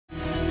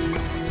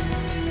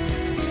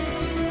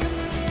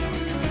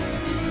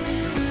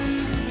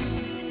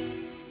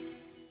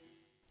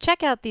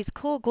Check out these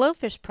cool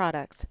GloFish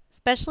products,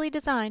 specially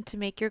designed to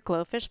make your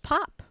GloFish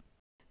pop.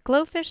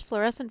 GloFish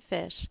fluorescent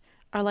fish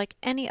are like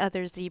any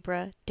other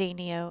zebra,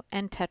 danio,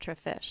 and Tetra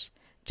fish,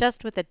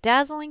 just with a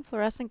dazzling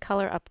fluorescent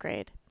color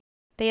upgrade.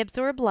 They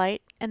absorb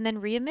light and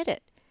then re-emit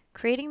it,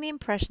 creating the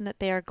impression that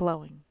they are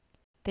glowing.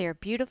 They are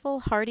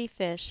beautiful, hardy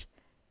fish,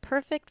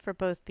 perfect for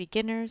both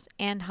beginners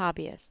and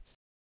hobbyists.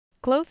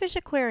 GloFish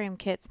aquarium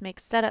kits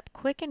make setup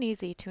quick and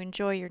easy to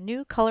enjoy your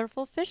new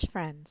colorful fish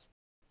friends.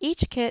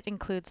 Each kit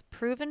includes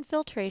proven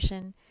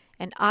filtration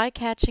and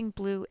eye-catching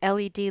blue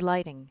LED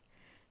lighting,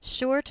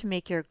 sure to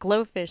make your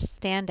GloFish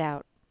stand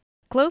out.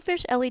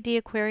 GloFish LED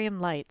aquarium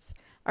lights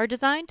are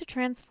designed to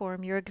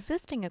transform your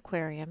existing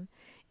aquarium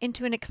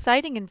into an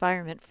exciting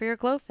environment for your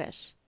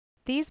GloFish.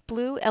 These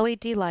blue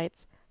LED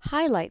lights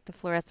highlight the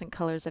fluorescent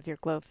colors of your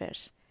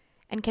GloFish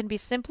and can be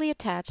simply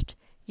attached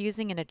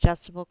using an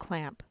adjustable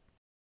clamp.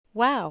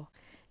 Wow!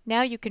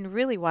 Now you can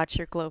really watch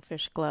your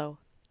GloFish glow.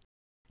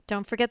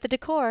 Don't forget the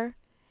decor!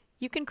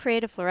 You can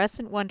create a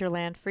fluorescent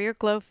wonderland for your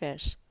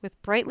GloFish with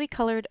brightly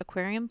colored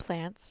aquarium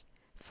plants,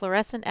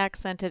 fluorescent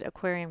accented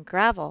aquarium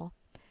gravel,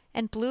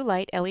 and blue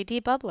light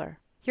LED bubbler.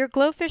 Your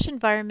GloFish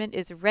environment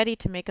is ready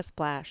to make a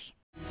splash.